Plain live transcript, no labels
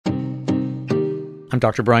I'm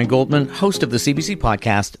Dr. Brian Goldman, host of the CBC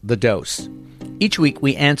podcast, The Dose. Each week,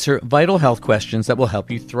 we answer vital health questions that will help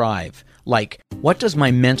you thrive, like, what does my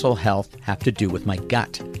mental health have to do with my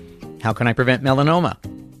gut? How can I prevent melanoma?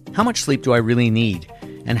 How much sleep do I really need?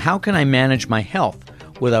 And how can I manage my health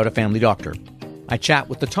without a family doctor? I chat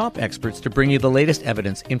with the top experts to bring you the latest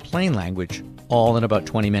evidence in plain language, all in about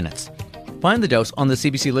 20 minutes. Find The Dose on the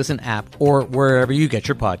CBC Listen app or wherever you get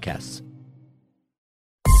your podcasts.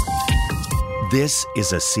 This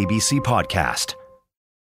is a CBC podcast.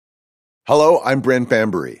 Hello, I'm Brent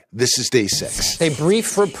Bambury. This is Day 6. A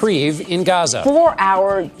brief reprieve in Gaza.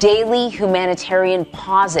 4-hour daily humanitarian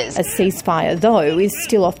pauses. A ceasefire, though, is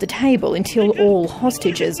still off the table until all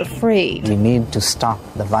hostages are freed. We need to stop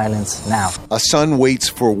the violence now. A son waits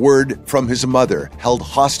for word from his mother held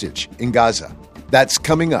hostage in Gaza. That's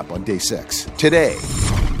coming up on Day 6. Today,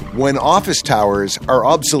 when office towers are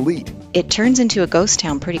obsolete. It turns into a ghost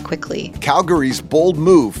town pretty quickly. Calgary's bold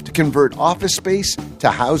move to convert office space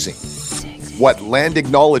to housing. What land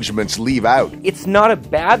acknowledgements leave out. It's not a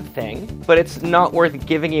bad thing, but it's not worth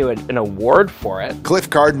giving you an award for it. Cliff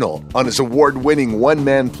Cardinal on his award-winning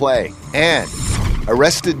one-man play. And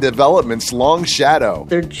Arrested Development's long shadow.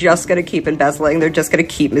 They're just going to keep embezzling. They're just going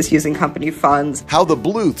to keep misusing company funds. How the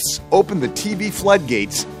Bluths open the TV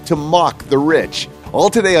floodgates to mock the rich. All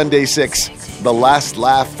today on Day 6, the last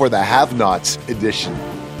laugh for the have-nots edition.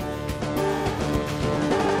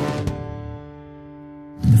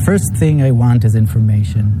 The first thing I want is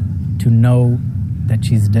information, to know that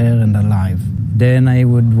she's there and alive. Then I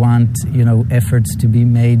would want, efforts to be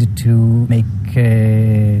made to make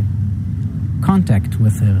contact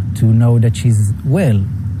with her, to know that she's well,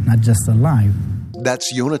 not just alive.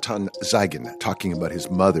 That's Yonatan Zaigan talking about his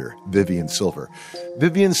mother, Vivian Silver.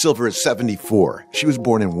 Vivian Silver is 74. She was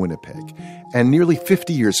born in Winnipeg. And nearly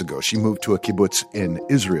 50 years ago, she moved to a kibbutz in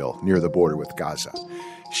Israel near the border with Gaza.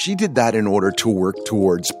 She did that in order to work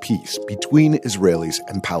towards peace between Israelis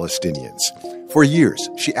and Palestinians. For years,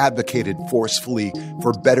 she advocated forcefully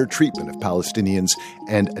for better treatment of Palestinians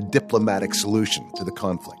and a diplomatic solution to the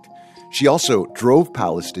conflict. She also drove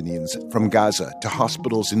Palestinians from Gaza to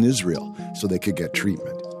hospitals in Israel so they could get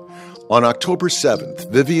treatment. On October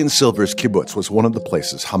 7th, Vivian Silver's kibbutz was one of the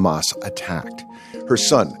places Hamas attacked. Her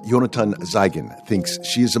son, Yonatan Zaigan, thinks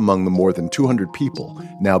she is among the more than 200 people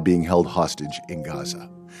now being held hostage in Gaza.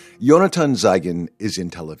 Yonatan Zaigan is in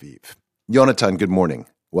Tel Aviv. Yonatan, good morning.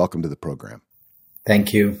 Welcome to the program.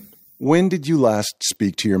 Thank you. When did you last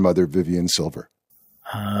speak to your mother, Vivian Silver?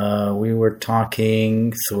 We were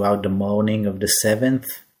talking throughout the morning of the 7th,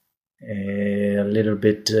 a little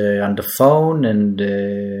bit on the phone and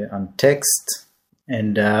on text.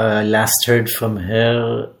 And I last heard from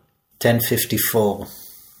her 10:54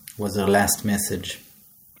 was her last message.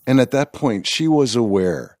 And at that point, she was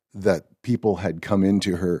aware that people had come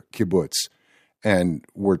into her kibbutz and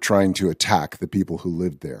were trying to attack the people who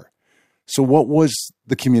lived there. So what was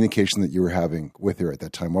the communication that you were having with her at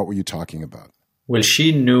that time? What were you talking about? Well,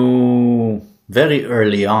 she knew very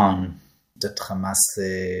early on that Hamas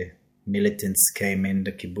militants came in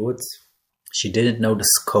the kibbutz. She didn't know the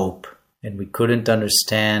scope, and we couldn't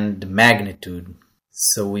understand the magnitude.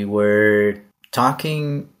 So we were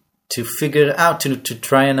talking to figure out, to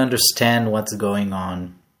try and understand what's going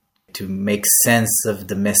on, to make sense of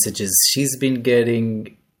the messages she's been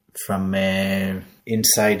getting from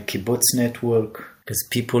inside kibbutz network, because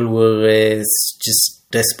people were just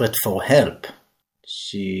desperate for help.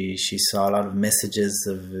 She saw a lot of messages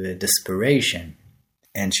of desperation,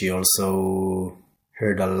 and she also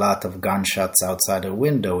heard a lot of gunshots outside her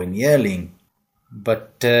window and yelling.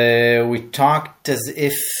 But we talked as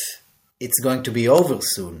if it's going to be over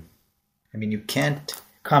soon. I mean, you can't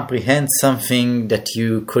comprehend something that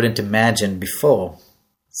you couldn't imagine before.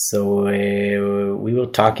 So we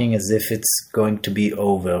were talking as if it's going to be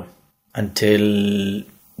over until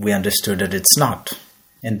we understood that it's not.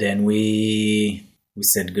 And then we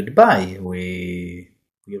said goodbye. We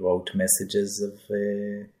wrote messages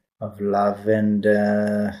of love and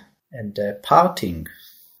parting.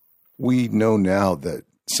 We know now that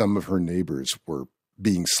some of her neighbors were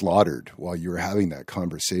being slaughtered while you were having that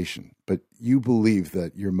conversation. But you believe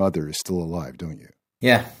that your mother is still alive, don't you?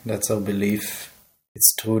 Yeah, that's our belief.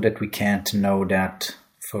 It's true that we can't know that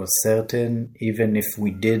for certain. Even if we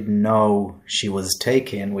did know she was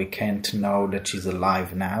taken, we can't know that she's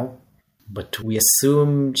alive now. But we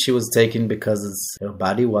assume she was taken because her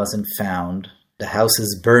body wasn't found. The house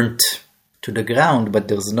is burnt to the ground, but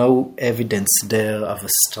there's no evidence there of a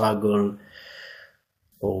struggle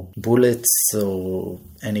or bullets or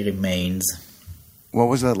any remains. What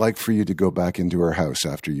was that like for you to go back into her house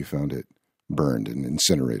after you found it burned and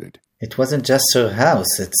incinerated? It wasn't just her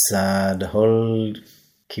house. It's the whole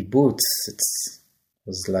kibbutz. It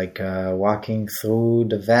was like walking through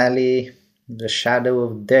the valley, the shadow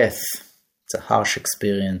of death. It's a harsh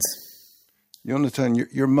experience. Yonatan,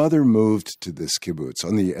 your mother moved to this kibbutz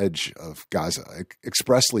on the edge of Gaza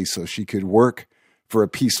expressly so she could work for a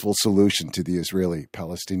peaceful solution to the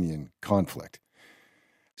Israeli-Palestinian conflict.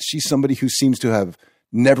 She's somebody who seems to have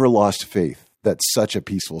never lost faith that such a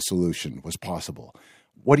peaceful solution was possible.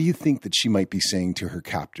 What do you think that she might be saying to her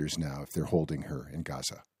captors now if they're holding her in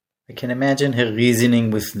Gaza? I can imagine her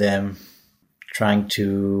reasoning with them, trying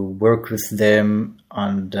to work with them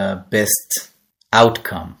on the best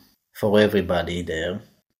outcome for everybody there.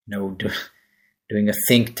 Doing a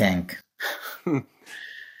think tank.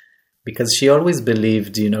 Because she always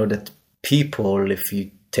believed, that people, if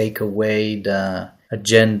you take away the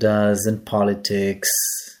agendas and politics,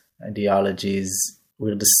 ideologies,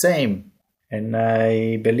 we're the same. And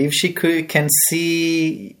I believe she can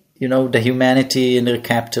see, the humanity in her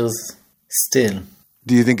captors still.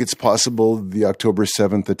 Do you think it's possible the October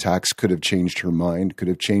 7th attacks could have changed her mind, could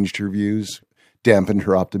have changed her views, dampened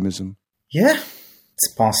her optimism? Yeah,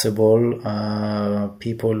 it's possible.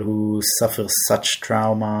 People who suffer such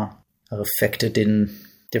trauma are affected in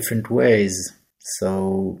different ways.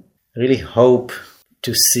 So I really hope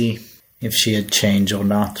to see if she had changed or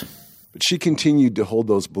not. But she continued to hold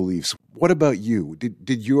those beliefs. What about you?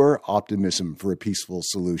 Did your optimism for a peaceful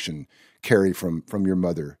solution carry from your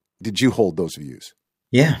mother? Did you hold those views?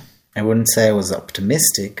 Yeah, I wouldn't say I was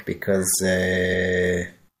optimistic because,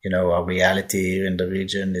 our reality here in the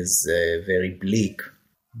region is very bleak.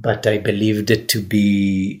 But I believed it to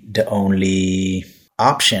be the only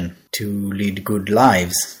option to lead good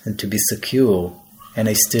lives and to be secure. And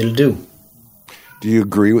I still do. Do you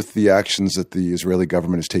agree with the actions that the Israeli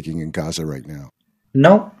government is taking in Gaza right now?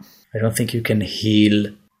 No, I don't think you can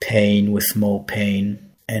heal pain with more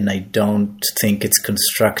pain. And I don't think it's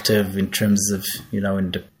constructive in terms of,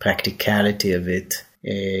 in the practicality of it.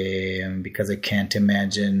 Because I can't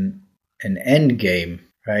imagine an end game,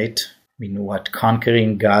 right?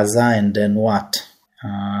 Conquering Gaza and then what?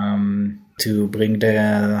 To bring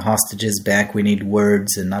the hostages back, we need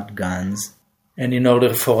words and not guns. And in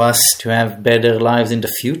order for us to have better lives in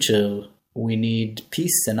the future, we need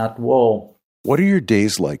peace and not war. What are your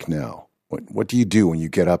days like now? What do you do when you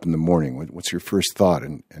get up in the morning? What's your first thought,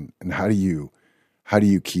 and how do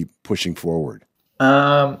you keep pushing forward?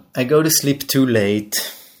 I go to sleep too late,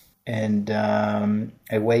 and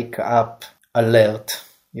I wake up alert,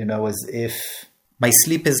 as if my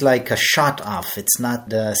sleep is like a shut off. It's not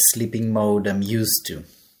the sleeping mode I'm used to.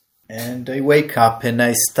 And I wake up and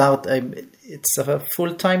I start, it's a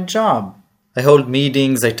full-time job. I hold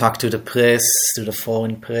meetings, I talk to the press, to the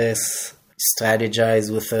foreign press,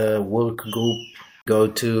 strategize with a work group, go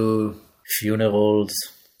to funerals,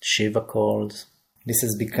 shiva calls. This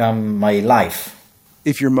has become my life.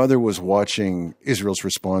 If your mother was watching Israel's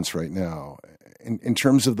response right now, in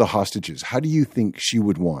terms of the hostages, how do you think she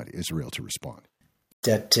would want Israel to respond?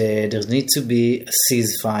 That there needs to be a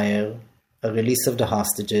ceasefire, a release of the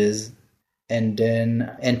hostages, and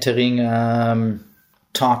then entering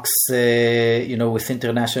talks, with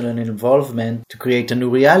international involvement to create a new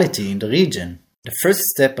reality in the region. The first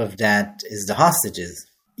step of that is the hostages.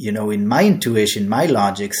 In my intuition, my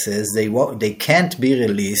logic says they can't be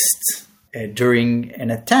released during an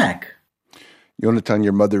attack. Yonatan,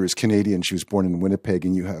 your mother is Canadian. She was born in Winnipeg,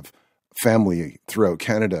 and you have family throughout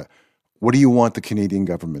Canada. What do you want the Canadian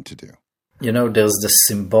government to do? There's the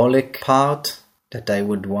symbolic part that I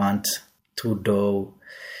would want Trudeau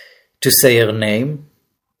to say her name,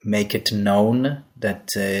 make it known that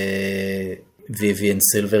Vivian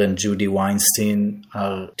Silver and Judy Weinstein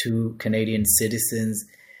are two Canadian citizens,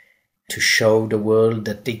 to show the world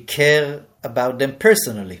that they care about them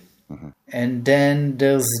personally. Mm-hmm. And then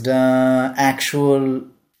there's the actual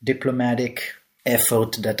diplomatic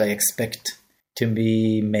effort that I expect to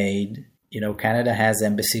be made. Canada has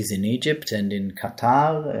embassies in Egypt and in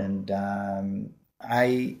Qatar, and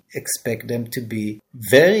I expect them to be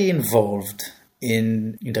very involved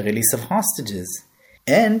in the release of hostages.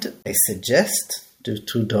 And I suggest to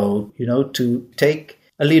Trudeau, to take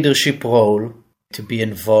a leadership role, to be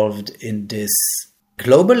involved in this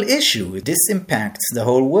global issue. This impacts the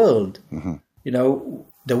whole world. Mm-hmm.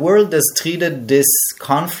 The world has treated this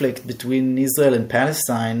conflict between Israel and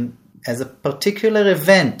Palestine as a particular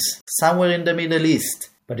event somewhere in the Middle East.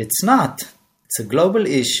 But it's not. It's a global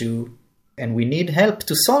issue, and we need help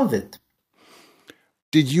to solve it.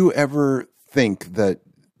 Did you ever think that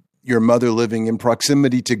your mother living in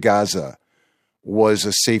proximity to Gaza was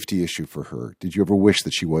a safety issue for her? Did you ever wish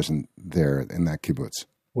that she wasn't there in that kibbutz?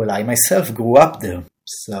 Well, I myself grew up there.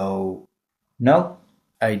 So, no,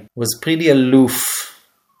 I was pretty aloof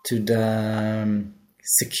to the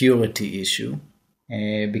security issue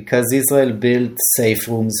because Israel built safe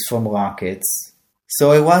rooms from rockets.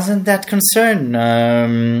 So I wasn't that concerned.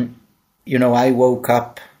 I woke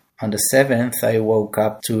up on the 7th, I woke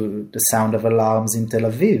up to the sound of alarms in Tel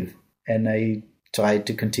Aviv, and I tried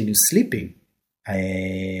to continue sleeping.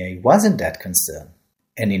 I wasn't that concerned.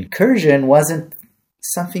 An incursion wasn't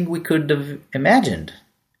something we could have imagined.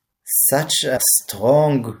 Such a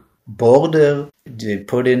strong border, they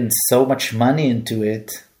put in so much money into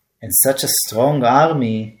it, and such a strong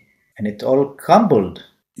army, and it all crumbled.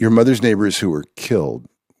 Your mother's neighbors who were killed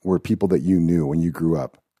were people that you knew when you grew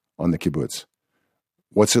up on the kibbutz.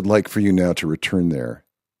 What's it like for you now to return there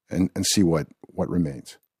and see what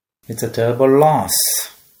remains? It's a terrible loss.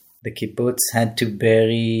 The kibbutz had to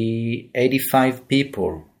bury 85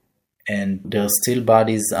 people, and there are still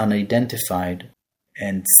bodies unidentified,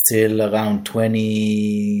 and still around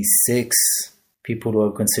 26 people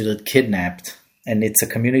were considered kidnapped. And it's a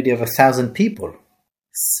community of 1,000 people.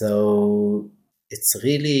 So it's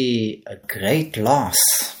really a great loss.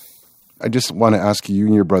 I just want to ask you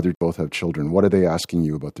and your brother both have children. What are they asking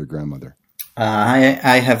you about their grandmother?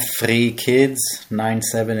 I have 3 kids, 9,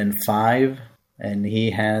 7, and 5. And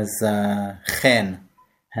he has, Chen,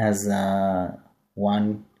 has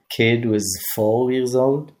one kid who is 4 years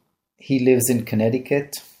old. He lives in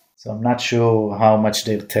Connecticut. So I'm not sure how much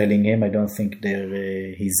they're telling him. I don't think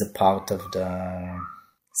he's a part of the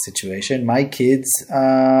situation. My kids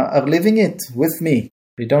are living it with me.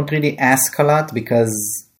 They don't really ask a lot because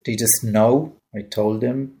they just know. I told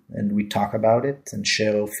them, and we talk about it and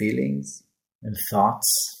share our feelings and thoughts.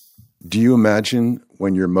 Do you imagine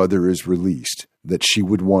when your mother is released that she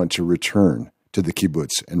would want to return to the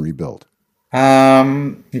kibbutz and rebuild?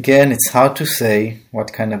 Again, it's hard to say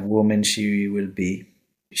what kind of woman she will be.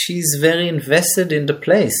 She's very invested in the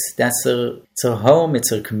place. It's her home,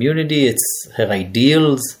 it's her community, it's her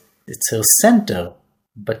ideals, it's her center.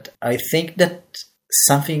 But I think that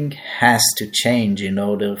something has to change in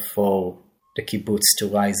order for the kibbutz to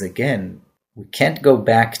rise again. We can't go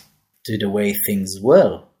back to the way things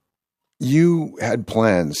were. You had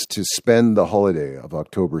plans to spend the holiday of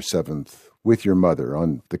October 7th with your mother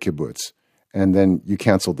on the kibbutz, and then you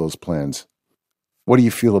canceled those plans. What do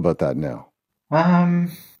you feel about that now?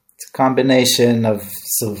 It's a combination of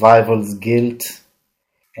survival's guilt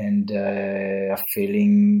and a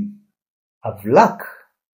feeling of luck,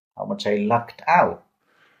 how much I lucked out.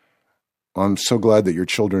 I'm so glad that your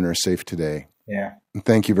children are safe today. Yeah. And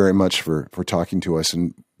thank you very much for talking to us,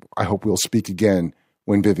 and I hope we'll speak again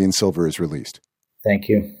when Vivian Silver is released. Thank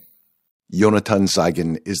you. Yonatan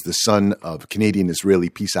Zeigen is the son of Canadian-Israeli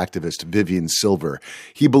peace activist Vivian Silver.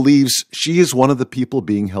 He believes she is one of the people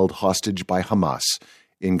being held hostage by Hamas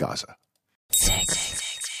in Gaza.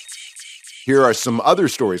 Here are some other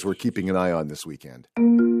stories we're keeping an eye on this weekend.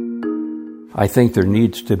 I think there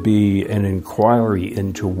needs to be an inquiry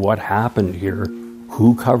into what happened here,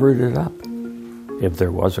 who covered it up, if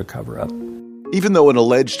there was a cover-up. Even though an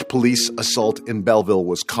alleged police assault in Belleville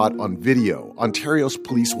was caught on video, Ontario's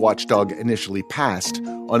police watchdog initially passed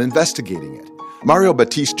on investigating it. Mario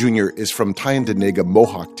Batiste Jr. is from Tyendinaga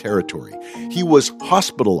Mohawk territory. He was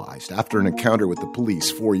hospitalized after an encounter with the police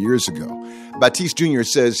 4 years ago. Batiste Jr.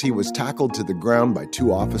 says he was tackled to the ground by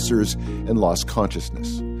 2 officers and lost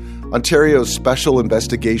consciousness. Ontario's Special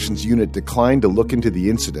Investigations Unit declined to look into the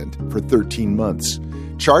incident for 13 months.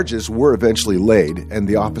 Charges were eventually laid, and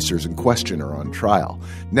the officers in question are on trial.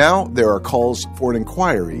 Now there are calls for an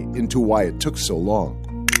inquiry into why it took so long.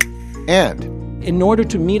 And in order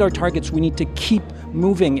to meet our targets, we need to keep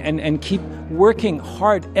moving and keep working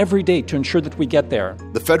hard every day to ensure that we get there.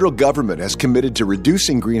 The federal government has committed to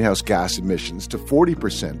reducing greenhouse gas emissions to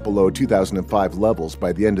 40% below 2005 levels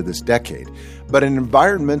by the end of this decade. But an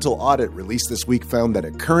environmental audit released this week found that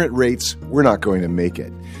at current rates, we're not going to make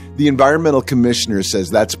it. The environmental commissioner says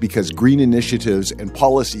that's because green initiatives and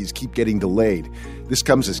policies keep getting delayed. This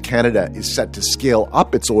comes as Canada is set to scale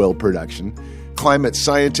up its oil production. Climate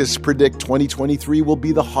scientists predict 2023 will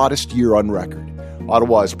be the hottest year on record.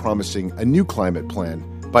 Ottawa is promising a new climate plan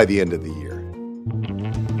by the end of the year.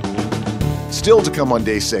 Still to come on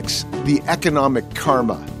Day 6, the economic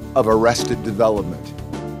karma of arrested development.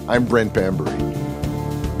 I'm Brent Bambury.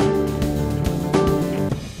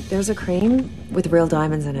 There's a cream with real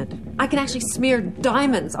diamonds in it. I can actually smear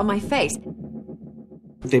diamonds on my face.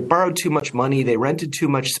 They borrowed too much money, they rented too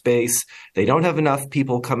much space, they don't have enough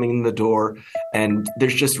people coming in the door, and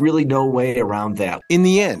there's just really no way around that. In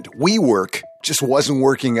the end, WeWork just wasn't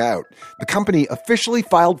working out. The company officially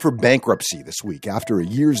filed for bankruptcy this week after a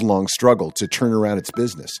years-long struggle to turn around its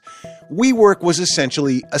business. WeWork was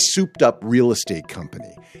essentially a souped-up real estate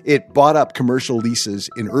company. It bought up commercial leases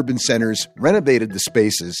in urban centers, renovated the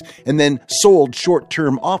spaces, and then sold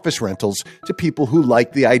short-term office rentals to people who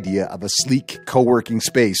liked the idea of a sleek co-working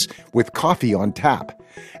space with coffee on tap.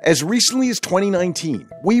 As recently as 2019,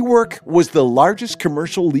 WeWork was the largest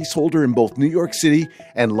commercial leaseholder in both New York City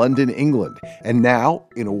and London, England. And now,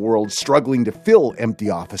 in a world struggling to fill empty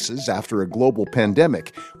offices after a global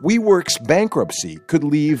pandemic, WeWork's bankruptcy could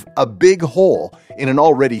leave a big hole in an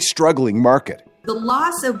already struggling market. The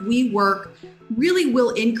loss of WeWork really will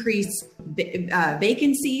increase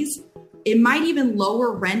vacancies. It might even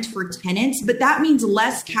lower rent for tenants, but that means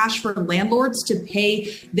less cash for landlords to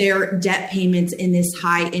pay their debt payments in this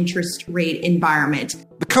high interest rate environment.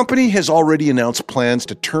 The company has already announced plans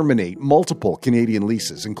to terminate multiple Canadian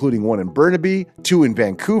leases, including one in Burnaby, 2 in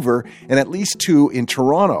Vancouver, and at least 2 in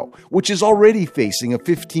Toronto, which is already facing a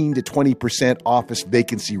 15 to 20% office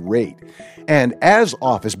vacancy rate. And as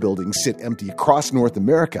office buildings sit empty across North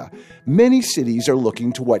America, many cities are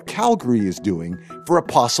looking to what Calgary is doing for a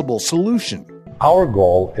possible solution. Our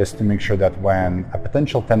goal is to make sure that when a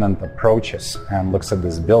potential tenant approaches and looks at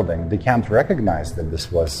this building, they can't recognize that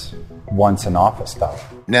this was once an office tower.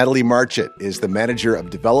 Natalie Marchett is the Manager of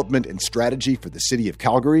Development and Strategy for the City of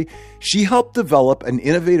Calgary. She helped develop an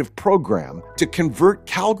innovative program to convert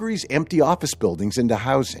Calgary's empty office buildings into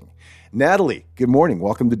housing. Natalie, good morning.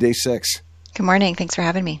 Welcome to Day 6. Good morning. Thanks for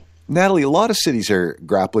having me. Natalie, a lot of cities are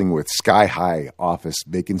grappling with sky-high office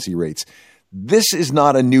vacancy rates. This is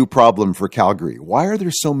not a new problem for Calgary. Why are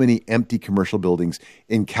there so many empty commercial buildings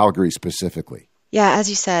in Calgary specifically? Yeah, as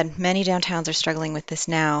you said, many downtowns are struggling with this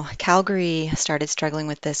now. Calgary started struggling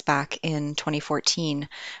with this back in 2014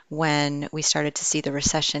 when we started to see the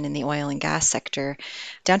recession in the oil and gas sector.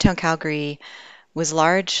 Downtown Calgary was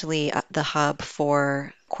largely the hub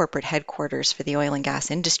for corporate headquarters for the oil and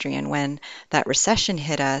gas industry. And when that recession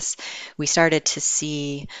hit us, we started to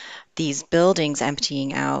see these buildings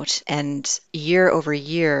emptying out. And year over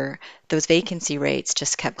year, those vacancy rates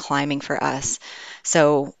just kept climbing for us.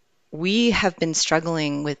 So we have been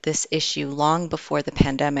struggling with this issue long before the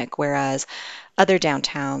pandemic, whereas other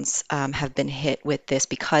downtowns have been hit with this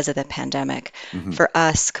because of the pandemic. Mm-hmm. For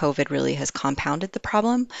us, COVID really has compounded the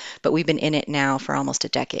problem, but we've been in it now for almost a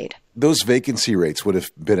decade. Those vacancy rates would have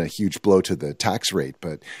been a huge blow to the tax rate,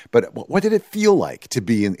 but what did it feel like to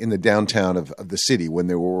be in the downtown of the city when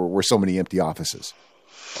there were so many empty offices?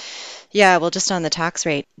 Yeah, well, just on the tax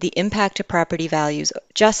rate, the impact to property values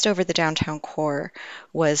just over the downtown core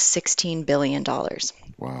was $16 billion.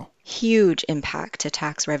 Wow. Huge impact to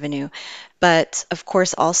tax revenue, but of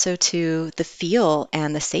course also to the feel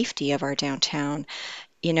and the safety of our downtown.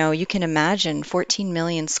 You know, you can imagine 14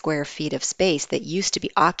 million square feet of space that used to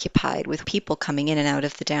be occupied with people coming in and out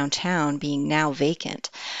of the downtown being now vacant.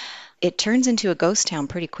 It turns into a ghost town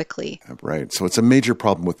pretty quickly. Right. So it's a major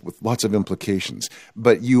problem with lots of implications.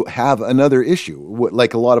 But you have another issue.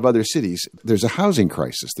 Like a lot of other cities, there's a housing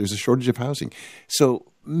crisis. There's a shortage of housing. So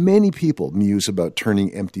many people muse about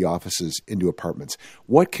turning empty offices into apartments.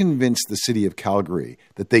 What convinced the city of Calgary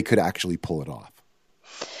that they could actually pull it off?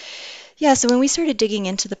 Yeah, so when we started digging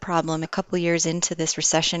into the problem a couple years into this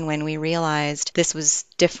recession, when we realized this was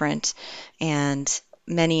different and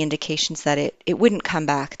many indications that it wouldn't come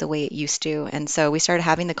back the way it used to. And so we started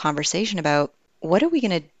having the conversation about what are we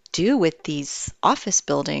going to do with these office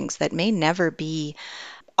buildings that may never be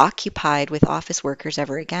occupied with office workers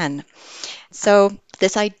ever again. So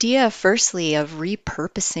this idea, firstly, of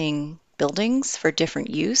repurposing buildings for different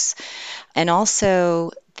use, and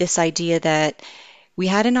also this idea that we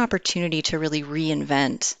had an opportunity to really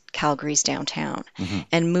reinvent Calgary's downtown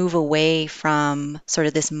and move away from sort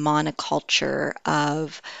of this monoculture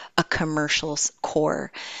of a commercial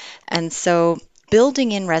core. And so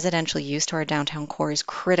building in residential use to our downtown core is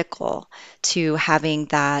critical to having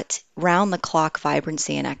that round-the-clock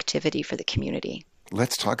vibrancy and activity for the community.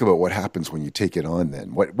 Let's talk about what happens when you take it on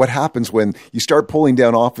then. What happens when you start pulling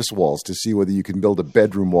down office walls to see whether you can build a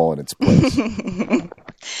bedroom wall in its place?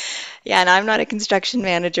 Yeah, and I'm not a construction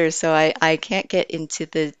manager, so I can't get into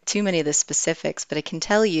too many of the specifics, but I can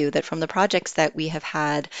tell you that from the projects that we have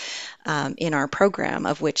had in our program,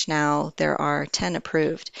 of which now there are 10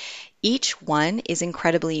 approved, each one is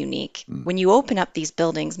incredibly unique. When you open up these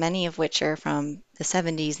buildings, many of which are from the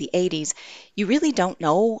 70s, the 80s, you really don't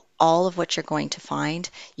know all of what you're going to find.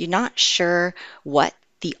 You're not sure what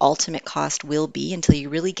the ultimate cost will be until you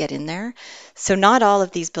really get in there. So not all of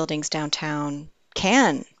these buildings downtown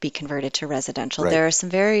can be converted to residential. Right. There are some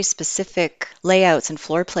very specific layouts and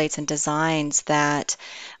floor plates and designs that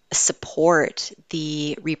support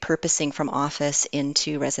the repurposing from office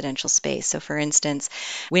into residential space. So for instance,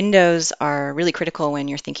 windows are really critical when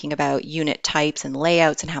you're thinking about unit types and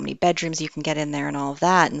layouts and how many bedrooms you can get in there and all of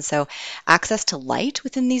that. And so access to light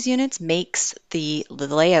within these units makes the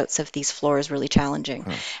layouts of these floors really challenging.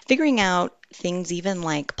 Figuring out things even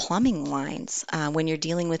like plumbing lines when you're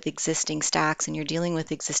dealing with existing stacks and you're dealing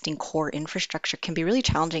with existing core infrastructure can be really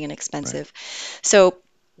challenging and expensive. So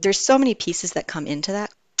there's so many pieces that come into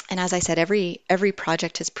that. And as I said, every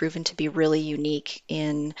project has proven to be really unique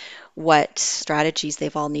in what strategies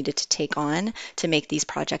they've all needed to take on to make these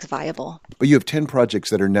projects viable. But you have 10 projects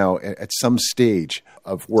that are now at some stage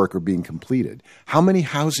of work or being completed. How many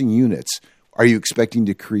housing units are you expecting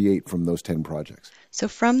to create from those 10 projects? So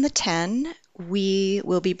from the 10, we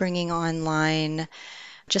will be bringing online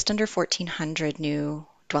just under 1,400 new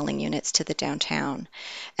dwelling units to the downtown.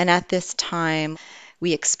 And at this time,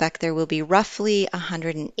 we expect there will be roughly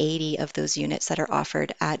 180 of those units that are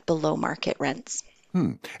offered at below market rents.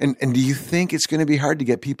 And do you think it's going to be hard to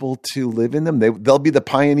get people to live in them? They'll be the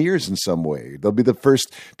pioneers in some way. They'll be the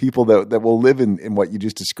first people that will live in what you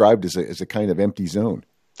just described as a kind of empty zone.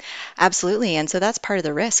 Absolutely. And so that's part of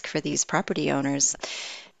the risk for these property owners.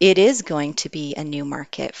 It is going to be a new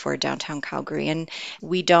market for downtown Calgary, and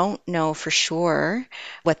we don't know for sure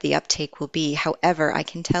what the uptake will be. However, I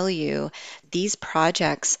can tell you these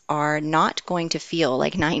projects are not going to feel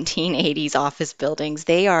like 1980s office buildings.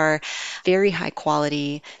 They are very high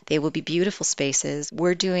quality. They will be beautiful spaces.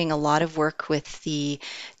 We're doing a lot of work with the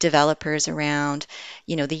developers around,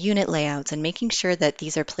 the unit layouts and making sure that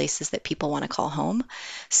these are places that people want to call home.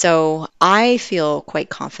 So I feel quite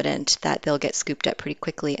confident that they'll get scooped up pretty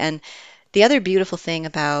quickly. And the other beautiful thing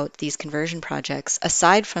about these conversion projects,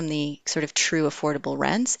 aside from the sort of true affordable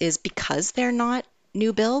rents, is because they're not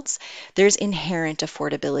new builds, there's inherent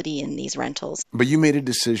affordability in these rentals. But you made a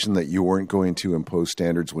decision that you weren't going to impose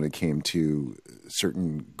standards when it came to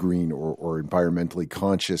certain green or environmentally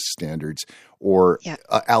conscious standards, or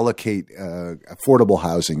allocate affordable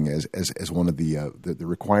housing as one of the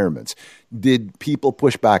requirements. Did people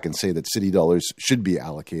push back and say that city dollars should be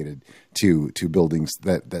allocated to buildings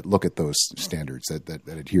that look at those standards, that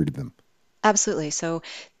adhere to them? Absolutely. So,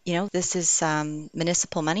 this is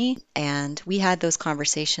municipal money, and we had those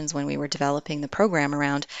conversations when we were developing the program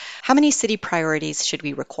around how many city priorities should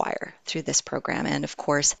we require through this program. And of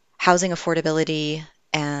course, housing affordability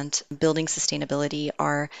and building sustainability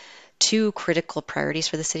are two critical priorities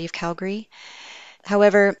for the city of Calgary.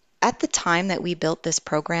 However, at the time that we built this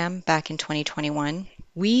program back in 2021,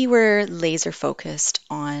 we were laser focused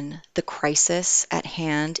on the crisis at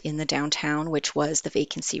hand in the downtown, which was the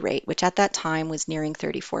vacancy rate, which at that time was nearing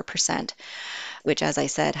 34%, which, as I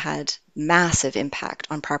said, had massive impact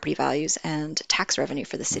on property values and tax revenue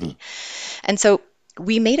for the city. And so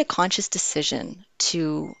we made a conscious decision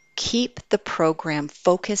to keep the program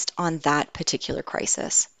focused on that particular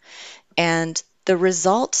crisis. And the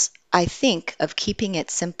results, I think, of keeping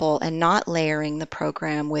it simple and not layering the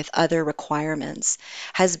program with other requirements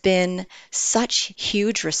has been such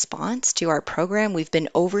huge response to our program. We've been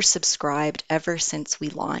oversubscribed ever since we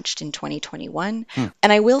launched in 2021.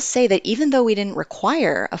 And I will say that even though we didn't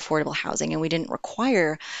require affordable housing and we didn't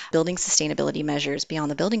require building sustainability measures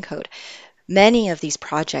beyond the building code, many of these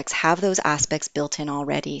projects have those aspects built in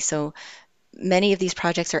already. So many of these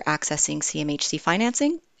projects are accessing CMHC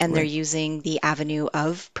financing, and they're using the avenue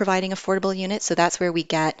of providing affordable units. So that's where we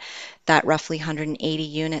get that roughly 180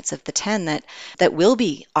 units of the 10 that will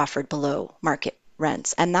be offered below market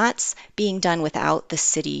rents. And that's being done without the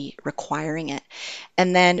city requiring it.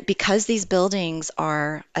 And then because these buildings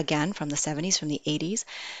are, again, from the 70s, from the 80s,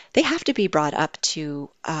 they have to be brought up to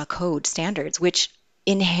code standards, which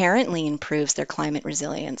inherently improves their climate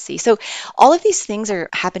resiliency. So all of these things are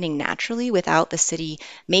happening naturally without the city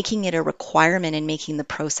making it a requirement and making the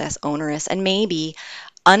process onerous and maybe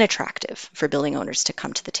unattractive for building owners to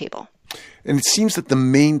come to the table. And it seems that the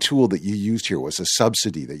main tool that you used here was a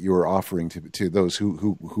subsidy that you were offering to those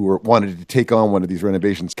who wanted to take on one of these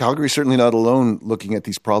renovations. Calgary is certainly not alone looking at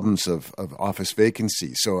these problems of office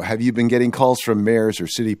vacancy. So have you been getting calls from mayors or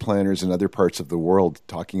city planners in other parts of the world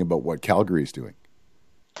talking about what Calgary is doing?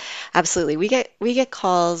 Absolutely. We get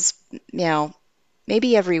calls,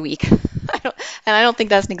 maybe every week. I don't think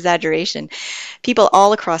that's an exaggeration. People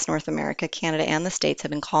all across North America, Canada, and the States have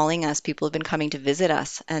been calling us. People have been coming to visit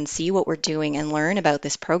us and see what we're doing and learn about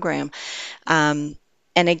this program. And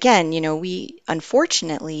again, we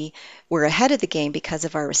unfortunately were ahead of the game because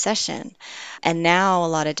of our recession. And now a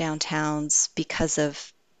lot of downtowns, because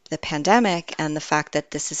of the pandemic and the fact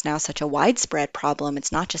that this is now such a widespread problem,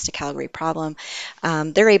 it's not just a Calgary problem,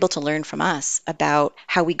 they're able to learn from us about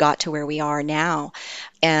how we got to where we are now.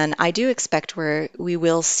 And I do expect we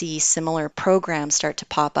will see similar programs start to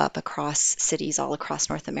pop up across cities all across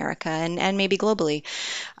North America and maybe globally.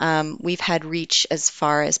 We've had reach as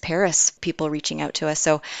far as Paris, people reaching out to us.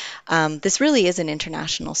 So this really is an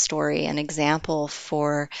international story, an example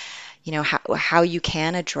for how you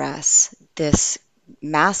can address this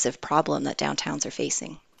massive problem that downtowns are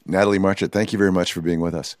facing. Natalie Marchett, thank you very much for being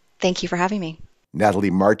with us. Thank you for having me. Natalie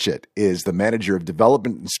Marchett is the Manager of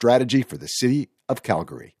Development and Strategy for the City of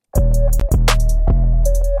Calgary.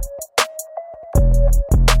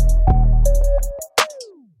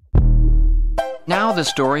 Now the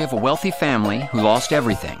story of a wealthy family who lost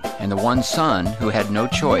everything and the one son who had no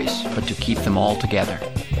choice but to keep them all together.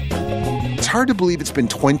 It's hard to believe it's been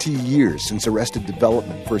 20 years since Arrested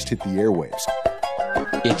Development first hit the airwaves.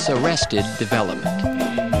 It's Arrested Development.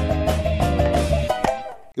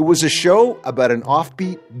 It was a show about an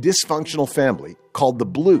offbeat, dysfunctional family called the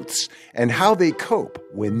Bluths and how they cope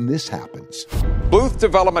when this happens. Bluth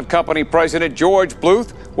Development Company President George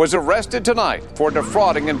Bluth was arrested tonight for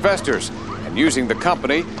defrauding investors and using the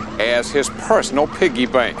company as his personal piggy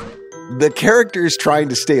bank. The characters trying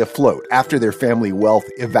to stay afloat after their family wealth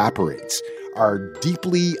evaporates are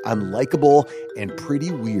deeply unlikable and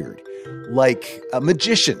pretty weird. Like a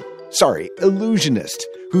illusionist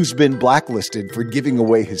who's been blacklisted for giving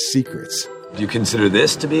away his secrets. Do you consider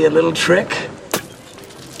this to be a little trick?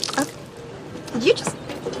 Did you just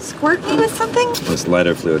squirt me with something? It's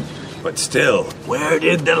lighter fluid. But still, where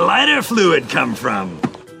did the lighter fluid come from?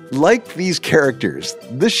 Like these characters,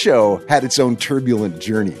 this show had its own turbulent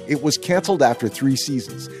journey. It was canceled after 3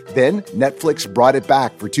 seasons. Then Netflix brought it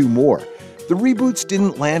back for 2 more. The reboots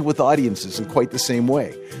didn't land with audiences in quite the same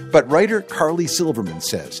way. But writer Carly Silverman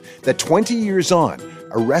says that 20 years on,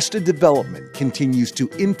 Arrested Development continues to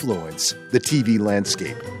influence the TV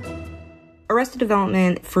landscape. Arrested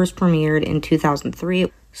Development first premiered in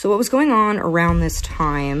 2003. So what was going on around this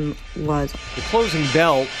time was... The closing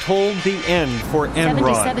bell told the end for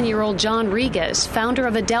Enron. 77-year-old John Regas, founder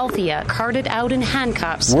of Adelphia, carted out in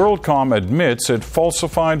handcuffs. WorldCom admits it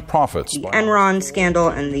falsified profits. The Enron scandal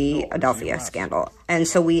and the Adelphia scandal. And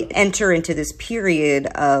so we enter into this period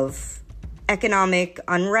of economic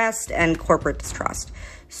unrest and corporate distrust.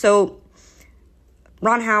 So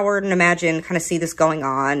Ron Howard and Imagine kind of see this going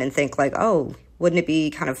on and think like, oh, wouldn't it be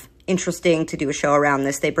kind of interesting to do a show around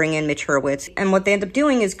this? They bring in Mitch Hurwitz, and what they end up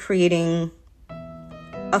doing is creating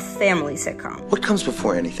a family sitcom. What comes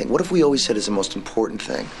before anything? What have we always said is the most important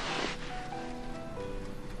thing?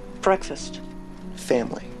 Breakfast.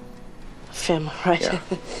 Family. Family, right? Yeah.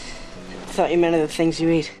 I thought you meant the things you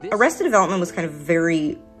eat. Arrested Development was kind of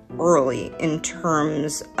very early in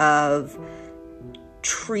terms of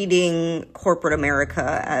treating corporate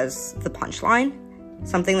America as the punchline.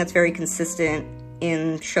 Something that's very consistent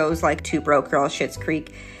in shows like Two Broke Girls, Schitt's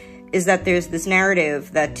Creek, is that there's this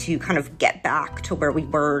narrative that to kind of get back to where we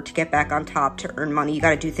were, to get back on top, to earn money, you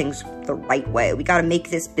got to do things the right way. We got to make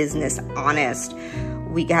this business honest.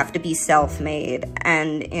 We have to be self-made.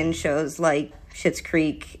 And in shows like Schitt's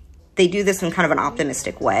Creek, they do this in kind of an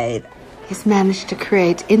optimistic way. He's managed to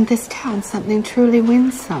create in this town something truly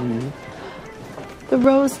winsome. The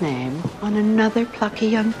Rose name on another plucky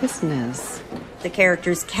young business. The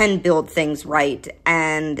characters can build things right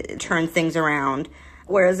and turn things around.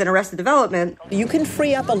 Whereas in Arrested Development... You can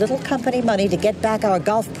free up a little company money to get back our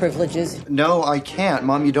golf privileges. No, I can't.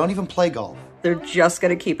 Mom, you don't even play golf. They're just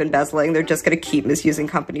going to keep embezzling. They're just going to keep misusing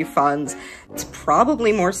company funds. It's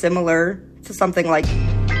probably more similar to something like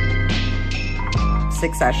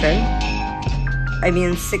Succession. I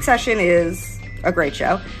mean, Succession is a great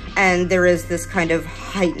show, and there is this kind of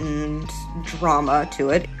heightened drama to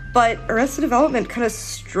it. But Arrested Development kind of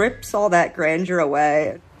strips all that grandeur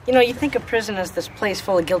away. You know, you think of prison as this place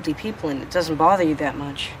full of guilty people and it doesn't bother you that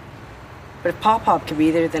much. But if Pop-Pop could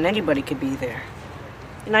be there, then anybody could be there.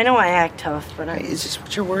 And I know I act tough, but Is this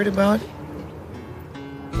what you're worried about?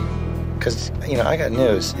 Because, I got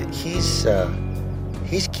news. He's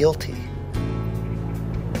guilty.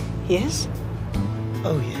 He is?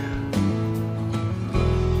 Oh, yeah.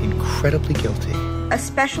 Incredibly guilty.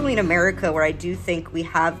 Especially in America, where I do think we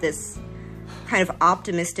have this kind of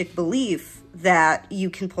optimistic belief that you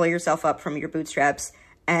can pull yourself up from your bootstraps,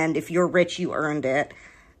 and if you're rich, you earned it.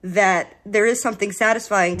 That there is something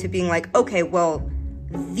satisfying to being like, okay, well,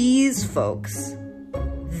 these folks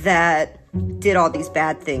that did all these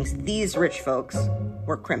bad things, these rich folks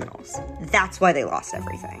were criminals. That's why they lost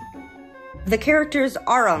everything. The characters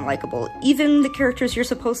are unlikable. Even the characters you're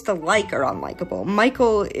supposed to like are unlikable.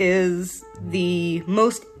 Michael is the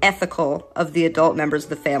most ethical of the adult members of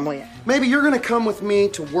the family. Maybe you're going to come with me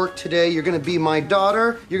to work today. You're going to be my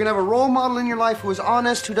daughter. You're going to have a role model in your life who is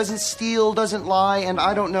honest, who doesn't steal, doesn't lie, and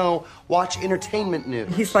I don't know, watch entertainment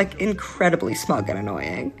news. He's like incredibly smug and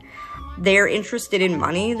annoying. They're interested in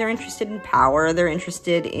money, they're interested in power, they're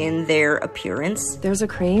interested in their appearance. There's a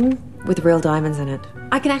cream with real diamonds in it.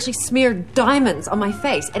 I can actually smear diamonds on my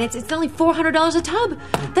face, and it's only $400 a tub.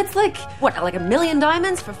 That's like, what, like 1 million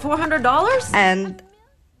diamonds for $400? And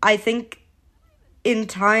I think in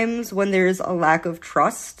times when there's a lack of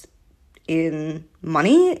trust in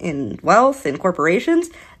money, in wealth, in corporations,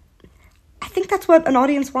 I think that's what an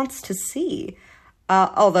audience wants to see.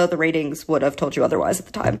 Although the ratings would have told you otherwise at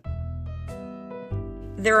the time.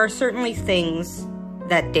 There are certainly things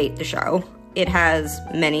that date the show. It has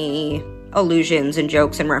many allusions and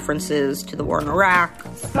jokes and references to the war in Iraq.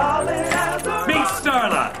 Meet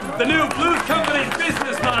Starla, the new Bluth Company's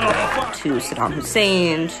business model. To Saddam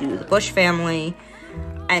Hussein, to the Bush family.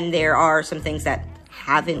 And there are some things that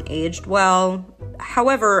haven't aged well.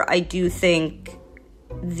 However, I do think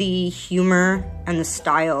the humor and the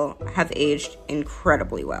style have aged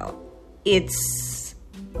incredibly well. It's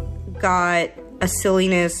got a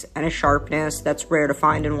silliness and a sharpness that's rare to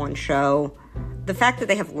find in one show. The fact that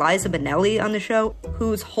they have Liza Minnelli on the show,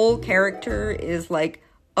 whose whole character is like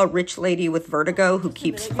a rich lady with vertigo who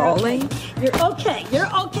keeps falling. You're okay.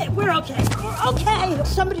 You're okay. We're okay. We're okay.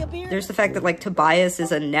 Somebody will be here. There's the fact that like Tobias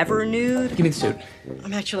is a never nude. Give me the suit.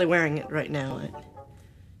 I'm actually wearing it right now.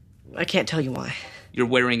 I can't tell you why. You're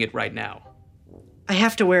wearing it right now. I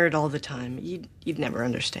have to wear it all the time. You'd never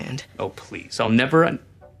understand. Oh, please. I'll never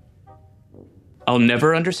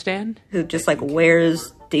understand? Who just like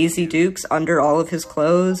wears Daisy Dukes under all of his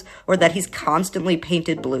clothes, or that he's constantly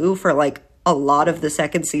painted blue for like a lot of the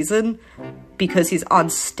second season because he's on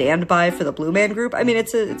standby for the Blue Man Group. I mean,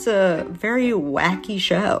 it's a very wacky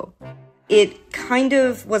show. It kind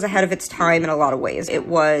of was ahead of its time in a lot of ways. It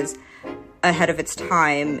was ahead of its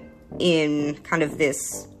time in kind of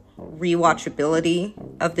this rewatchability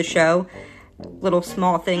of the show. Little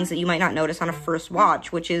small things that you might not notice on a first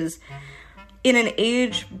watch, which is in an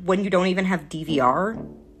age when you don't even have DVR,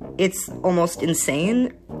 it's almost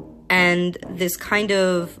insane. And this kind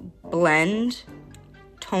of blend,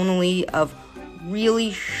 tonally, of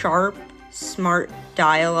really sharp, smart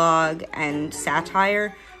dialogue and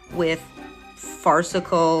satire with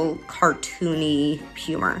farcical, cartoony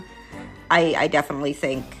humor. I definitely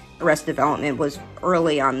think Arrested Development was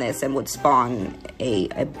early on this and would spawn a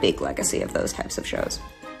big legacy of those types of shows.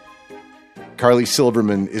 Carly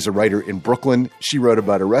Silverman is a writer in Brooklyn. She wrote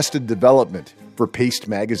about Arrested Development for Paste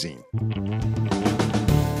magazine.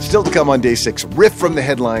 Still to come on Day 6, riff from the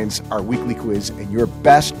headlines, our weekly quiz, and your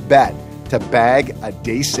best bet to bag a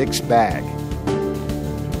Day 6 bag.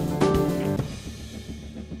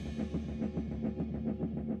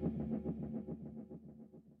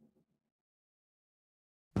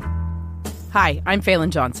 Hi, I'm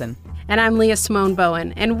Phelan Johnson. And I'm Leah Simone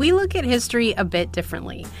Bowen, and we look at history a bit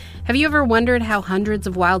differently. Have you ever wondered how hundreds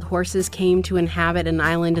of wild horses came to inhabit an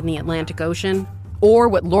island in the Atlantic Ocean? Or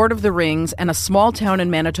what Lord of the Rings and a small town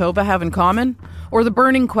in Manitoba have in common? Or the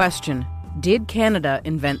burning question, did Canada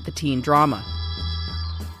invent the teen drama?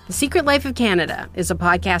 The Secret Life of Canada is a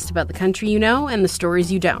podcast about the country you know and the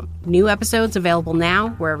stories you don't. New episodes available now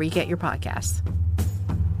wherever you get your podcasts.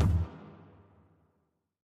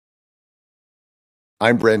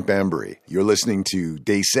 I'm Brent Bambury. You're listening to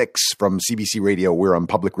Day 6 from CBC Radio. We're on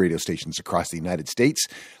public radio stations across the United States.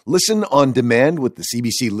 Listen on demand with the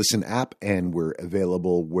CBC Listen app, and we're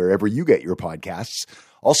available wherever you get your podcasts.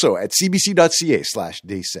 Also at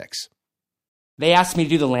cbc.ca/day6. They asked me to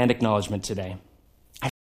do the land acknowledgement today. I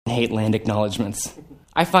hate land acknowledgements.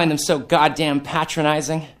 I find them so goddamn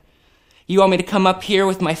patronizing. You want me to come up here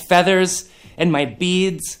with my feathers and my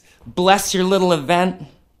beads, bless your little event,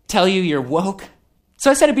 tell you you're woke? So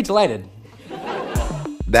I said I'd be delighted.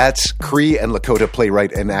 That's Cree and Lakota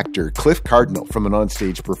playwright and actor Cliff Cardinal from an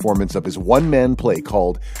onstage performance of his one-man play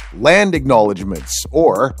called Land Acknowledgements,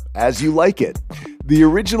 or As You Like It. The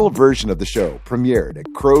original version of the show premiered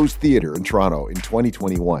at Crow's Theatre in Toronto in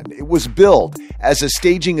 2021. It was billed as a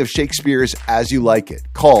staging of Shakespeare's As You Like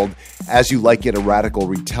It, called As You Like It, a radical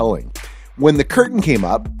retelling. When the curtain came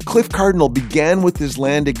up, Cliff Cardinal began with his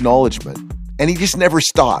land acknowledgement, and he just never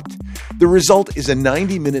stopped. The result is a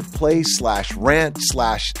 90-minute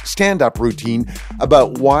play/rant/stand-up routine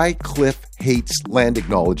about why Cliff hates land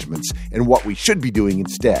acknowledgements and what we should be doing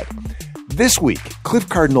instead. This week, Cliff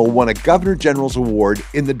Cardinal won a Governor General's Award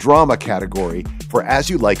in the drama category for As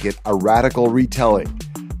You Like It, a radical retelling.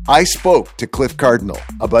 I spoke to Cliff Cardinal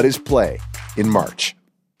about his play in March.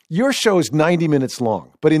 Your show is 90 minutes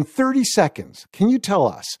long, but in 30 seconds, can you tell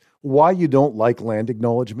us why you don't like land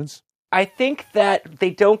acknowledgements? I think that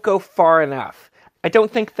they don't go far enough. I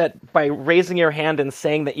don't think that by raising your hand and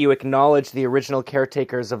saying that you acknowledge the original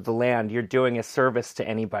caretakers of the land, you're doing a service to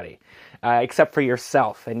anybody, except for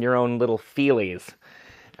yourself and your own little feelies.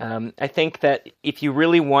 I think that if you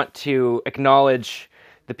really want to acknowledge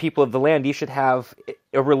the people of the land, you should have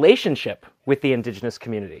a relationship with the Indigenous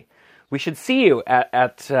community. We should see you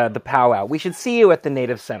at the powwow. We should see you at the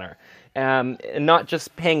Native Center, and not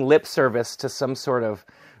just paying lip service to some sort of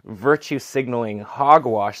virtue signaling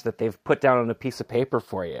hogwash that they've put down on a piece of paper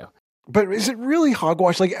for you. But is it really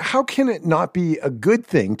hogwash? Like, how can it not be a good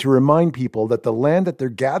thing to remind people that the land that they're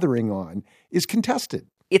gathering on is contested?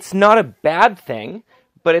 It's not a bad thing,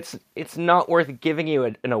 but it's not worth giving you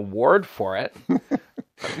an award for it. What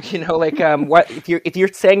if you're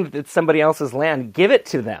saying that it's somebody else's land, give it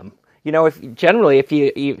to them.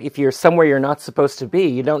 If you're somewhere you're not supposed to be,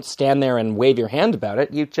 you don't stand there and wave your hand about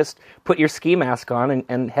it. You just put your ski mask on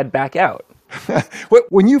and head back out.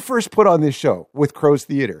 When you first put on this show with Crow's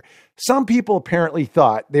Theatre, some people apparently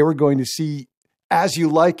thought they were going to see As You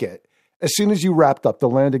Like It as soon as you wrapped up the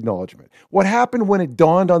land acknowledgement. What happened when it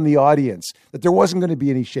dawned on the audience that there wasn't going to be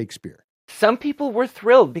any Shakespeare? Some people were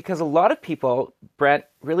thrilled because a lot of people, Brent,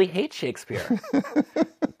 really hate Shakespeare.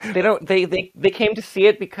 They came to see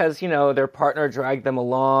it because, their partner dragged them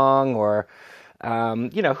along or,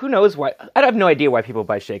 who knows why. I have no idea why people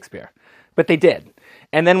buy Shakespeare, but they did.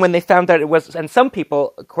 And then when they found out it was, and some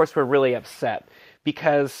people, of course, were really upset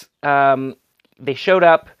because they showed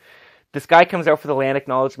up. This guy comes out for the land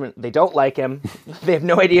acknowledgement. They don't like him. They have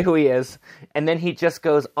no idea who he is. And then he just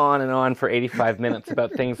goes on and on for 85 minutes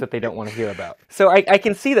about things that they don't want to hear about. So I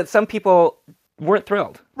can see that some people weren't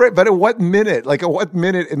thrilled. Right, but at what minute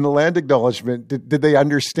in the land acknowledgement did they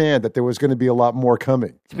understand that there was going to be a lot more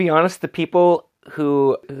coming? To be honest, the people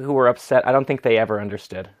who were upset, I don't think they ever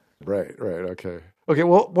understood. Right, okay. Okay,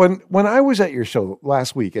 well, when I was at your show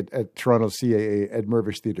last week at Toronto CAA at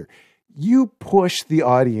Mirvish Theatre, you pushed the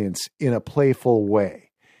audience in a playful way.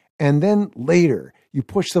 And then later, you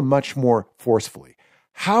push them much more forcefully.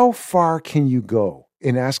 How far can you go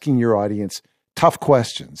in asking your audience tough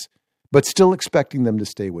questions, but still expecting them to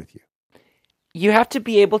stay with you? You have to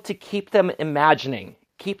be able to keep them imagining,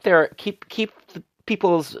 keep the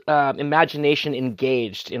people's imagination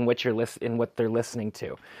engaged in what they're listening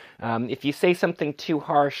to. If you say something too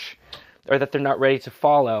harsh or that they're not ready to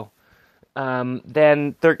follow,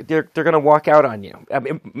 then they're going to walk out on you,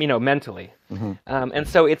 mentally. Mm-hmm. And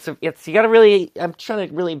so it's you got to really, I'm trying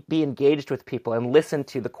to really be engaged with people and listen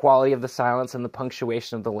to the quality of the silence and the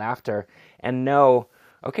punctuation of the laughter and know,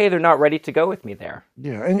 okay, they're not ready to go with me there.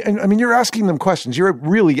 Yeah. And I mean, you're asking them questions. You're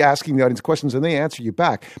really asking the audience questions and they answer you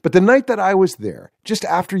back. But the night that I was there, just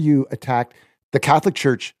after you attacked the Catholic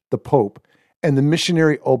Church, the Pope, and the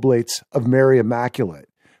missionary oblates of Mary Immaculate,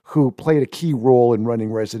 who played a key role in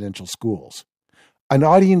running residential schools, an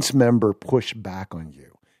audience member pushed back on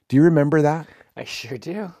you. Do you remember that? I sure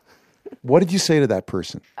do. What did you say to that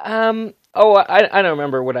person? I don't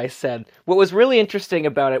remember what I said. What was really interesting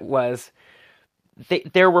about it was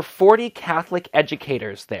there were 40 Catholic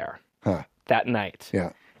educators there that night.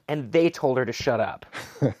 Yeah. And they told her to shut up.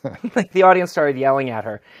 Like the audience started yelling at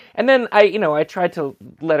her. And then I tried to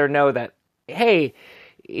let her know that, hey,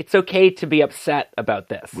 it's okay to be upset about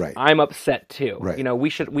this. Right. I'm upset too. Right. We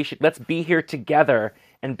should let's be here together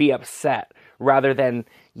and be upset rather than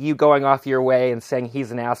you going off your way and saying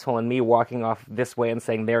he's an asshole and me walking off this way and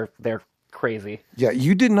saying they're crazy. Yeah,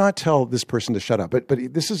 you did not tell this person to shut up. But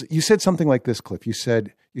you said something like this, Cliff. You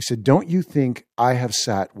said, don't you think I have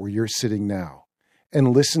sat where you're sitting now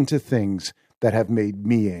and listened to things that have made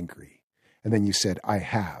me angry? And then you said, I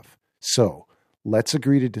have. So let's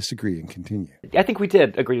agree to disagree and continue. I think we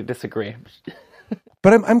did agree to disagree.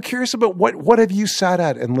 But I'm curious about what have you sat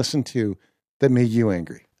at and listened to that made you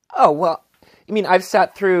angry? Oh, well, I mean, I've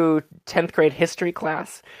sat through 10th grade history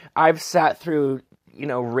class. I've sat through,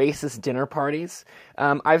 racist dinner parties.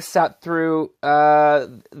 I've sat through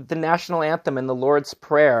the national anthem and the Lord's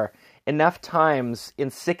Prayer enough times in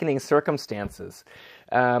sickening circumstances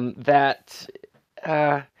that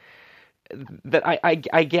I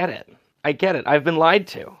get it. I get it. I've been lied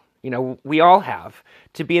to. We all have.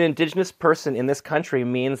 To be an Indigenous person in this country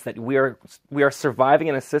means that we are surviving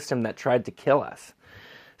in a system that tried to kill us.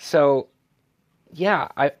 So, yeah,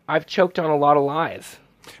 I've choked on a lot of lies.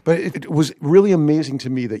 But it was really amazing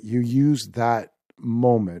to me that you used that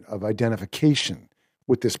moment of identification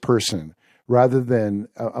with this person rather than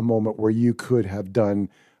a moment where you could have done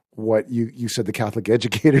what you said the Catholic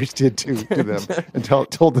educators did to them and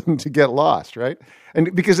told them to get lost, right?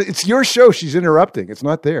 And because it's your show she's interrupting, it's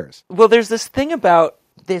not theirs. Well, there's this thing about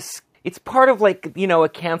this, it's part of like, a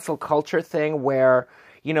cancel culture thing where,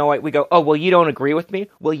 we go, oh, well, you don't agree with me?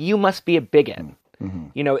 Well, you must be a bigot.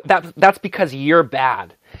 Mm-hmm. That's because you're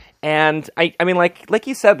bad. And I mean, like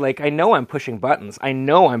you said, like I know I'm pushing buttons. I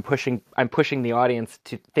know I'm pushing the audience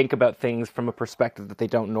to think about things from a perspective that they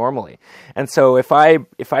don't normally. And so if I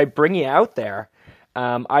bring you out there,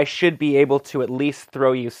 I should be able to at least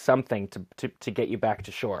throw you something to get you back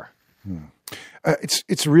to shore.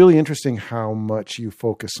 It's really interesting how much you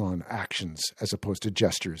focus on actions as opposed to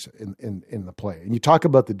gestures in the play. And you talk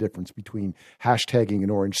about the difference between hashtagging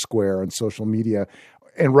an orange square on social media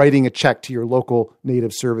and writing a check to your local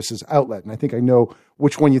Native services outlet. And I think I know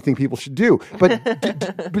which one you think people should do. But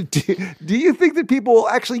do you think that people will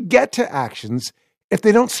actually get to actions if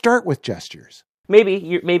they don't start with gestures? Maybe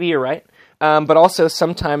you're right. But also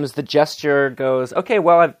sometimes the gesture goes, okay,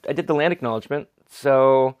 well, I did the land acknowledgement,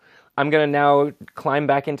 so I'm going to now climb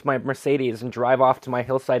back into my Mercedes and drive off to my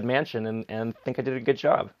hillside mansion and think I did a good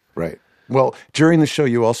job. Right. Well, during the show,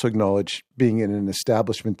 you also acknowledge being in an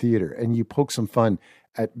establishment theater, and you poke some fun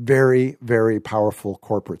at very, very powerful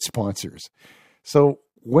corporate sponsors. So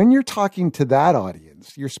when you're talking to that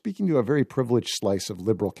audience, you're speaking to a very privileged slice of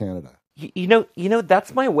liberal Canada. You know,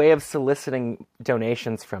 that's my way of soliciting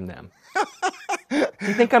donations from them. Do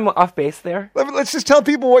you think I'm off base there? Let's just tell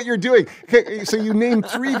people what you're doing. Okay, so you named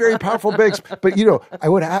 3 very powerful banks, but I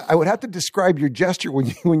would have to describe your gesture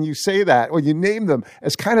when you say that, when you name them,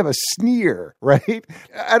 as kind of a sneer, right?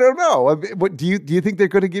 I don't know. What do you think they're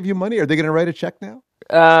going to give you money? Are they going to write a check now?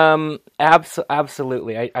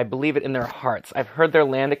 Absolutely. I believe it in their hearts. I've heard their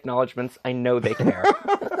land acknowledgements. I know they care.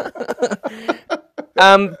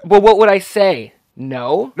 Well, what would I say?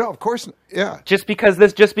 No, of course, yeah. Just because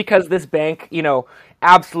this bank,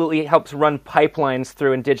 absolutely helps run pipelines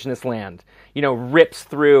through Indigenous land, rips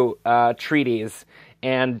through treaties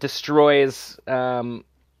and destroys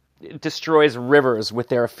rivers with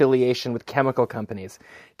their affiliation with chemical companies.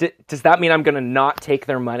 Does that mean I'm going to not take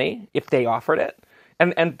their money if they offered it?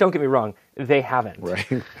 And don't get me wrong, they haven't.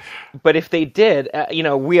 Right. But if they did,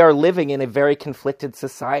 we are living in a very conflicted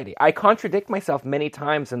society. I contradict myself many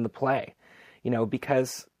times in the play.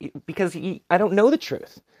 Because I don't know the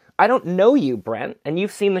truth. I don't know you, Brent, and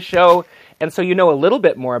you've seen the show, and so you know a little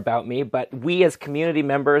bit more about me, but we as community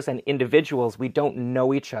members and individuals, we don't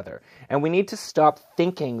know each other. And we need to stop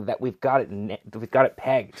thinking that we've got it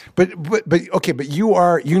pegged. But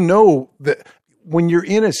you know that when you're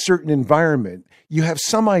in a certain environment, you have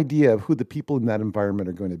some idea of who the people in that environment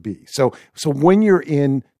are going to be. So when you're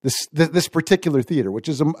in this particular theater, which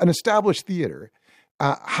is an established theater,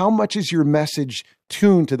 how much is your message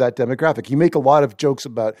tuned to that demographic? You make a lot of jokes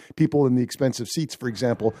about people in the expensive seats, for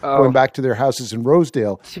example, going back to their houses in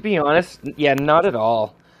Rosedale. To be honest, yeah, not at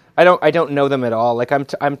all. I don't know them at all. Like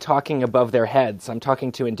I'm talking above their heads. I'm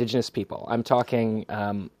talking to Indigenous people. I'm talking,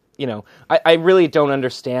 I really don't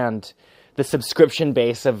understand the subscription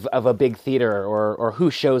base of a big theater or who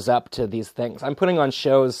shows up to these things. I'm putting on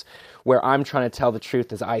shows where I'm trying to tell the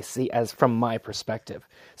truth as from my perspective.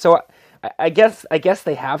 So I guess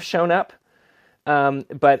they have shown up,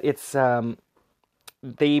 but it's you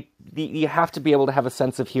have to be able to have a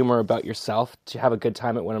sense of humor about yourself to have a good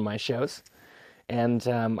time at one of my shows, and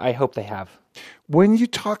I hope they have. When you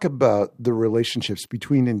talk about the relationships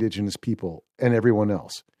between Indigenous people and everyone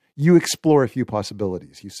else, you explore a few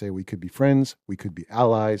possibilities. You say we could be friends, we could be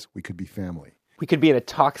allies, we could be family. We could be in a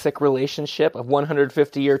toxic relationship, a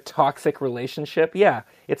 150-year toxic relationship. Yeah,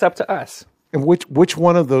 it's up to us. And which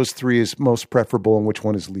one of those 3 is most preferable and which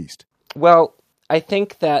one is least? Well, I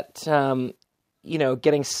think that,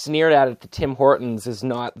 getting sneered at the Tim Hortons is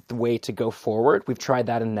not the way to go forward. We've tried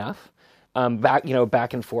that enough,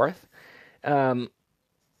 back and forth.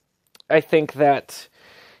 I think that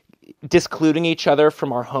discluding each other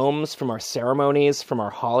from our homes, from our ceremonies, from our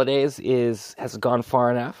holidays has gone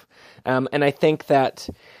far enough. And I think that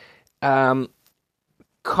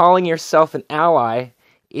calling yourself an ally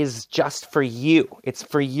is just for you. It's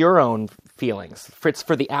for your own feelings. It's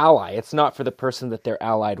for the ally. It's not for the person that they're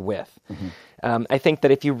allied with. Mm-hmm. I think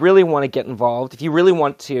that if you really want to get involved, if you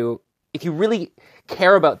really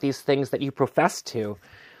care about these things that you profess to,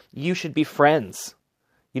 you should be friends.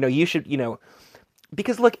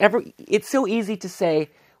 Because look, it's so easy to say,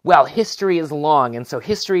 well, history is long, and so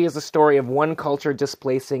history is a story of one culture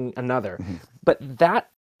displacing another. Mm-hmm. But that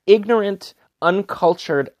ignorant,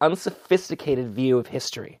 uncultured, unsophisticated view of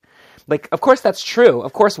history Like, of course that's true.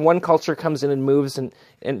 Of course one culture comes in and moves and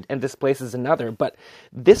displaces another, but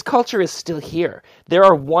this culture is still here. There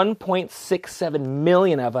are 1.67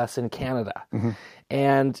 million of us in Canada.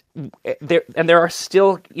 And there are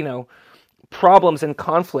still, problems and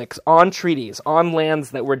conflicts on treaties, on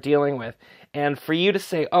lands that we're dealing with. And for you to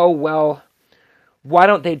say, oh, well, why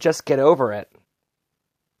don't they just get over it?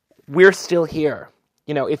 We're still here.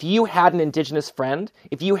 If you had an Indigenous friend,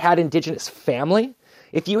 if you had Indigenous family,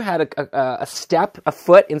 if you had a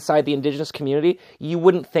foot inside the Indigenous community, you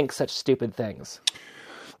wouldn't think such stupid things.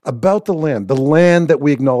 About the land that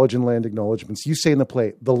we acknowledge in land acknowledgements, you say in the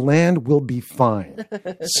play, the land will be fine.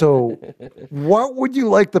 So what would you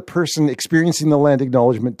like the person experiencing the land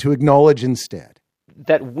acknowledgement to acknowledge instead?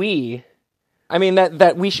 That we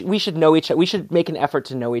should know each other. We should make an effort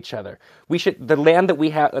to know each other. The land that we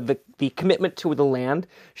have, the commitment to the land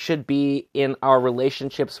should be in our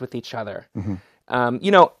relationships with each other.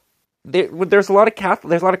 There's a lot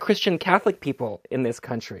of Christian Catholic people in this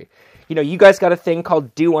country. You guys got a thing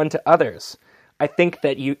called do unto others. I think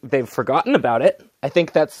that they've forgotten about it. I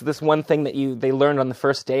think that's this one thing that they learned on the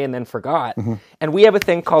first day and then forgot. And we have a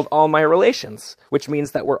thing called all my relations, which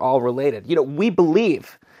means that we're all related. We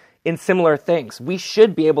believe in similar things. We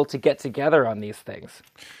should be able to get together on these things.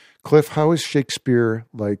 Cliff, how is Shakespeare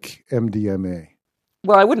like MDMA?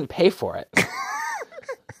 Well, I wouldn't pay for it.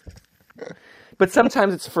 But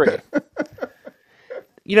sometimes it's free.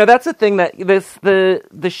 That's the thing that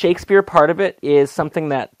the Shakespeare part of it is something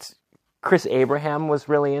that Chris Abraham was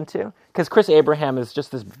really into, because Chris Abraham is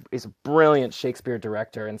just is a brilliant Shakespeare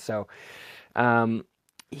director, and so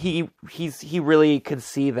he really could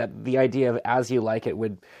see that the idea of As You Like It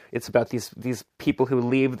it's about these people who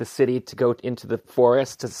leave the city to go into the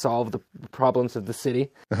forest to solve the problems of the city,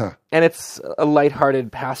 and it's a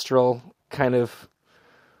lighthearted pastoral kind of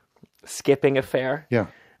skipping affair. Yeah.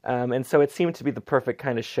 And so it seemed to be the perfect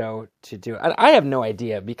kind of show to do. And I have no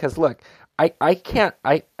idea, because look, I can't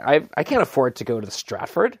afford to go to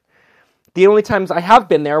Stratford. The only times I have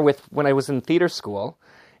been there when I was in theater school,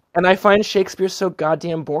 and I find Shakespeare so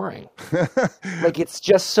goddamn boring. Like, it's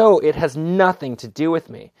just it has nothing to do with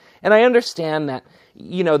me. And I understand that,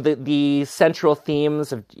 the central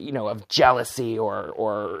themes of jealousy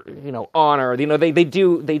or honor, they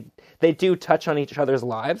do touch on each other's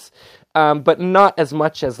lives, but not as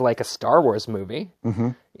much as like a Star Wars movie.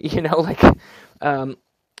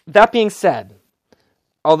 That being said,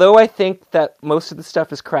 although I think that most of the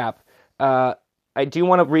stuff is crap, I do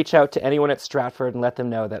want to reach out to anyone at Stratford and let them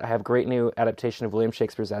know that I have a great new adaptation of William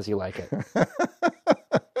Shakespeare's As You Like It.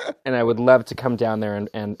 And I would love to come down there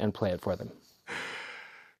and play it for them.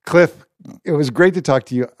 Cliff, it was great to talk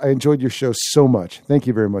to you. I enjoyed your show so much. Thank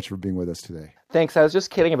you very much for being with us today. Thanks. I was just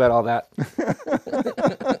kidding about all that.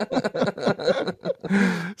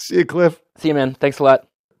 See you, Cliff. See you, man. Thanks a lot.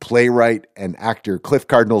 Playwright and actor Cliff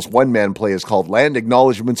Cardinal's one-man play is called Land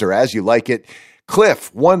Acknowledgements, or As You Like It.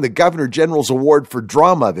 Cliff won the Governor General's Award for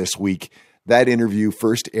Drama this week. That interview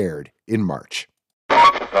first aired in March.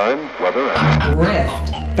 Time, weather, and...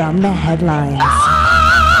 Rift from the headlines.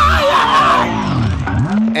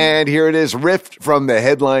 And here it is, Rift from the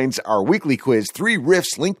Headlines, our weekly quiz. 3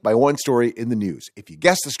 riffs linked by one story in the news. If you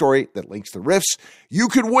guess the story that links the riffs, you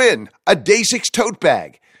could win a Day 6 tote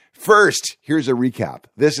bag. First, here's a recap.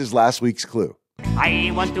 This is last week's clue.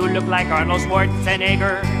 I want to look like Arnold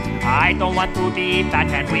Schwarzenegger. I don't want to be fat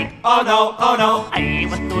and weak. Oh no, oh no. I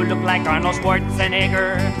want to look like Arnold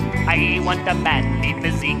Schwarzenegger. I want a manly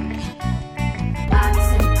physique.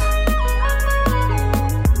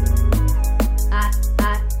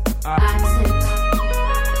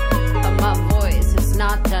 My voice is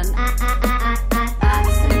not done.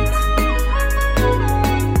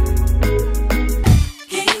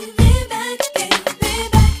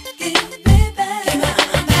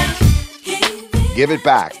 Give it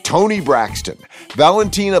back. Tony Braxton,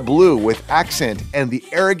 Valentina Blue with Accent and the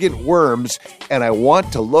Arrogant Worms, and I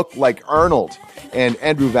Want to Look Like Arnold. And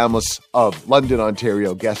Andrew Vamos of London,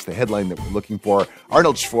 Ontario guessed the headline that we're looking for.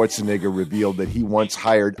 Arnold Schwarzenegger revealed that he once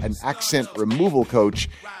hired an accent removal coach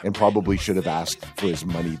and probably should have asked for his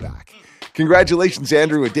money back. Congratulations,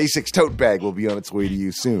 Andrew. A Day 6 tote bag will be on its way to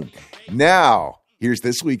you soon. Now, here's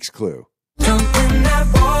this week's clue. Jump in that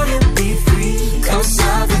water, be free. Come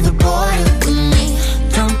south of the border with me.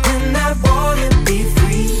 Jump in that water, be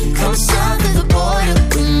free. Come south of the border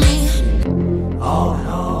with me. All in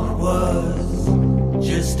all it was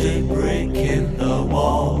just a break in the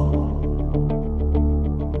wall.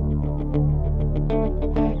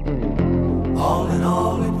 All in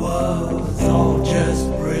all it was all just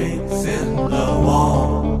breaks in the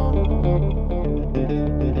wall.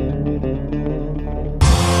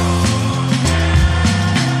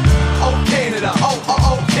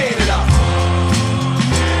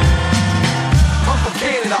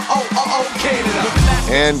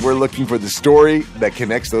 we're looking for the story that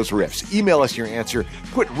connects those riffs. Email us your answer,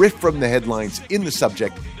 put riff from the headlines in the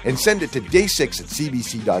subject, and send it to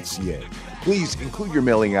day6@cbc.ca. Please include your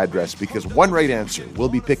mailing address because one right answer will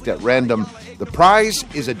be picked at random. The prize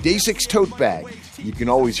is a Day 6 tote bag. You can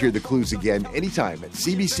always hear the clues again anytime at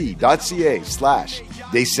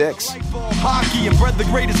cbc.ca/day6. Hockey and bred the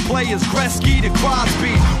greatest players, Gretzky to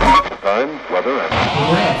Crosby. Time, weather, and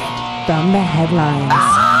From the headlines.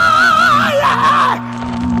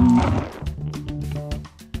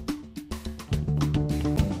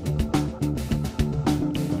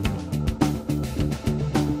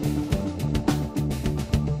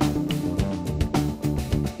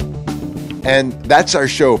 And that's our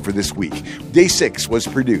show for this week. Day 6 was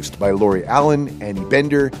produced by Lori Allen, Annie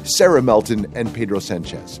Bender, Sarah Melton, and Pedro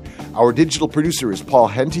Sanchez. Our digital producer is Paul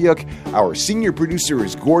Hentiuk. Our senior producer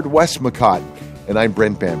is Gord Westmacott. And I'm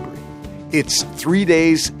Brent Bambury. It's 3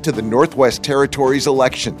 days to the Northwest Territories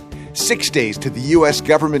election, 6 days to the U.S.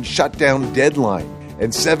 government shutdown deadline,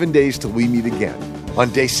 and 7 days till we meet again on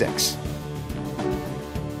Day 6.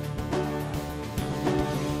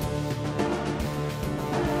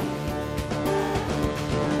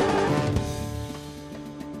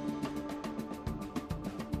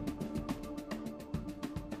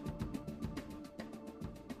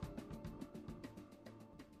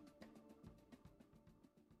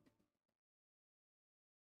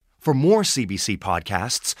 For more CBC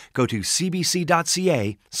podcasts, go to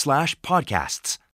cbc.ca/podcasts.